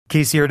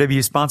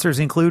KCRW sponsors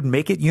include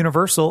Make It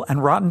Universal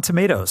and Rotten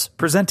Tomatoes,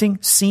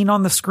 presenting Scene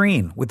on the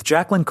Screen with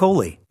Jacqueline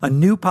Coley, a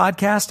new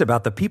podcast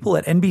about the people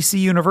at NBC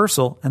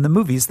Universal and the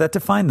movies that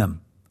define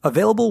them.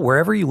 Available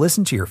wherever you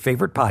listen to your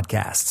favorite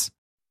podcasts.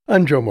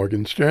 I'm Joe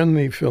Morgenstern,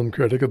 the film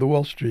critic of the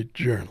Wall Street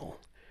Journal.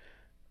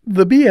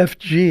 The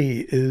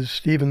BFG is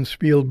Steven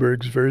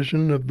Spielberg's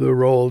version of the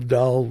Roald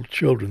Dahl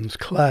children's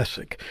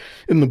classic.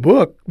 In the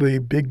book, the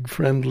big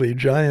friendly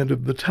giant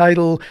of the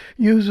title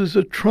uses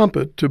a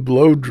trumpet to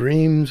blow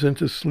dreams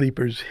into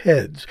sleepers'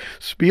 heads.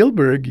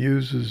 Spielberg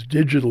uses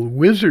digital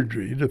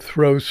wizardry to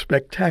throw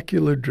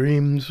spectacular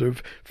dreams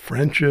of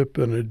friendship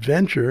and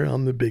adventure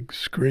on the big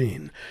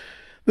screen.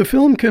 The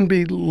film can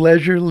be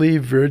leisurely,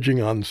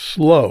 verging on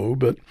slow,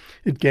 but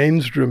it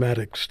gains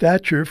dramatic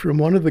stature from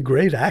one of the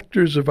great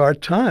actors of our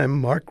time,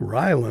 Mark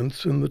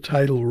Rylance, in the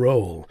title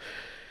role.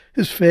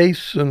 His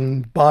face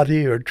and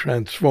body are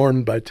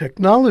transformed by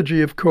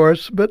technology, of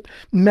course, but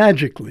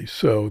magically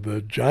so.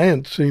 The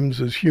giant seems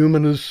as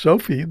human as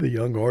Sophie, the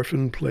young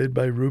orphan played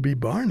by Ruby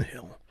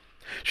Barnhill.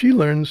 She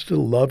learns to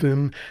love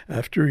him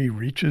after he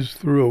reaches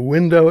through a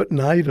window at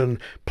night and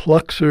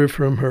plucks her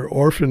from her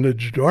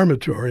orphanage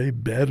dormitory,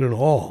 bed and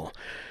all.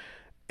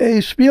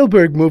 A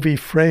Spielberg movie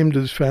framed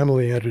as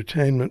family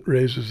entertainment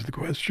raises the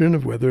question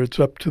of whether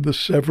it's up to the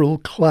several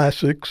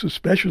classics,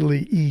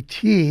 especially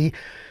E.T.,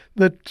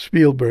 that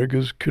Spielberg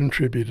has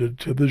contributed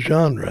to the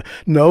genre.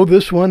 No,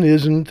 this one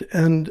isn't,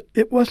 and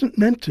it wasn't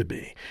meant to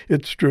be.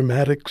 Its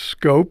dramatic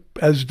scope,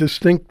 as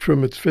distinct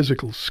from its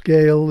physical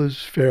scale,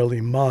 is fairly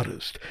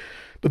modest.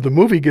 But the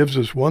movie gives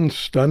us one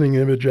stunning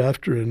image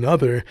after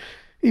another,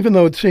 even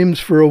though it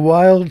seems for a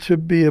while to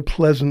be a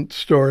pleasant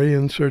story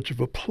in search of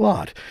a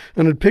plot.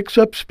 And it picks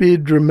up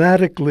speed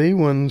dramatically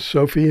when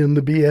Sophie and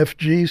the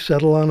BFG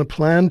settle on a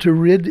plan to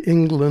rid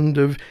England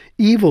of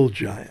evil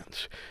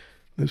giants.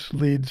 This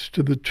leads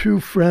to the two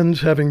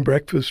friends having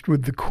breakfast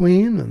with the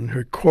Queen and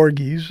her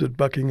corgis at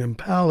Buckingham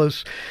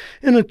Palace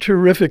in a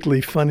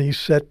terrifically funny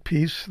set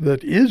piece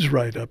that is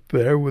right up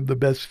there with the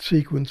best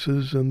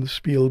sequences in the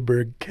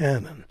Spielberg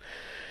canon.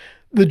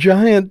 The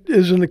giant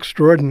is an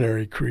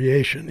extraordinary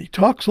creation. He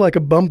talks like a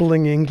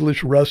bumbling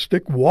English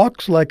rustic,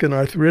 walks like an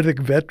arthritic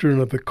veteran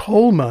of the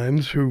coal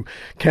mines who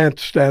can't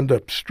stand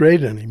up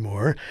straight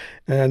anymore,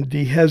 and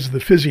he has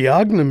the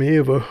physiognomy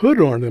of a hood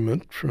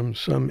ornament from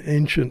some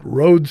ancient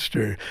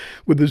roadster,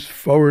 with his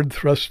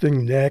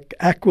forward-thrusting neck,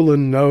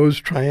 aquiline nose,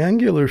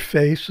 triangular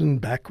face, and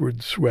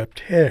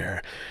backward-swept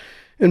hair.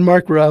 In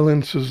Mark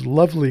Rylance's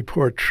lovely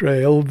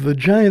portrayal, the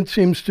giant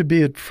seems to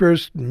be at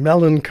first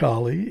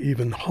melancholy,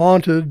 even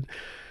haunted,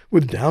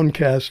 with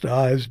downcast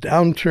eyes,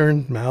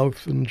 downturned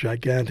mouth, and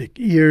gigantic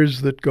ears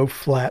that go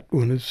flat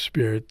when his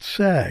spirits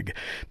sag.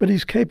 But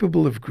he's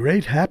capable of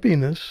great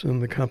happiness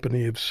in the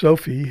company of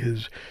Sophie,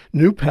 his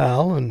new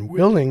pal and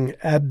willing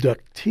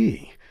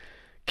abductee.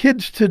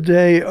 Kids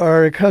today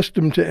are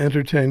accustomed to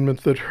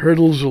entertainment that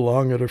hurtles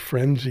along at a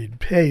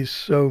frenzied pace,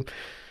 so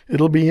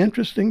it'll be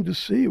interesting to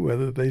see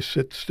whether they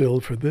sit still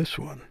for this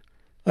one.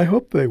 I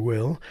hope they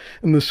will,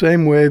 in the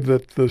same way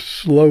that the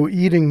slow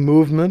eating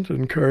movement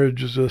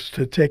encourages us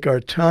to take our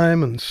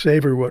time and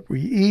savor what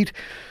we eat.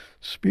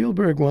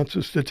 Spielberg wants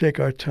us to take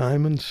our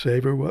time and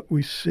savor what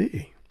we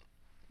see.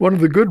 One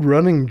of the good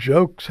running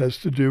jokes has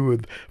to do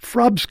with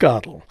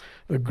Frobscottle,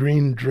 a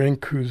green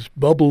drink whose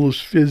bubbles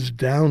fizz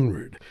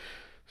downward.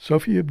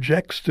 Sophie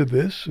objects to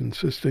this,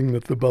 insisting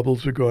that the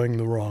bubbles are going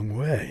the wrong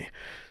way.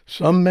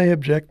 Some may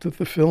object that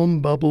the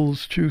film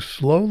bubbles too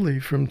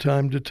slowly from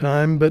time to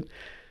time, but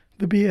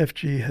the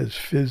BFG has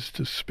fizz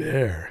to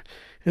spare.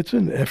 It's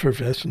an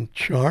effervescent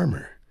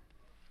charmer.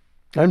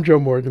 I'm Joe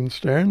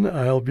Morgenstern.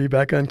 I'll be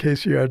back on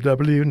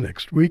KCRW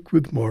next week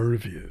with more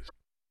reviews.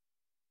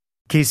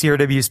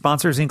 KCRW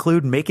sponsors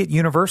include Make It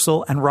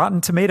Universal and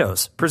Rotten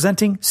Tomatoes,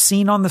 presenting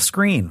Scene on the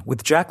Screen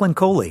with Jacqueline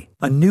Coley,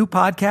 a new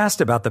podcast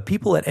about the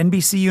people at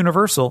NBC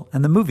Universal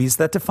and the movies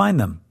that define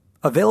them.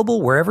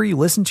 Available wherever you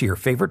listen to your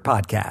favorite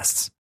podcasts.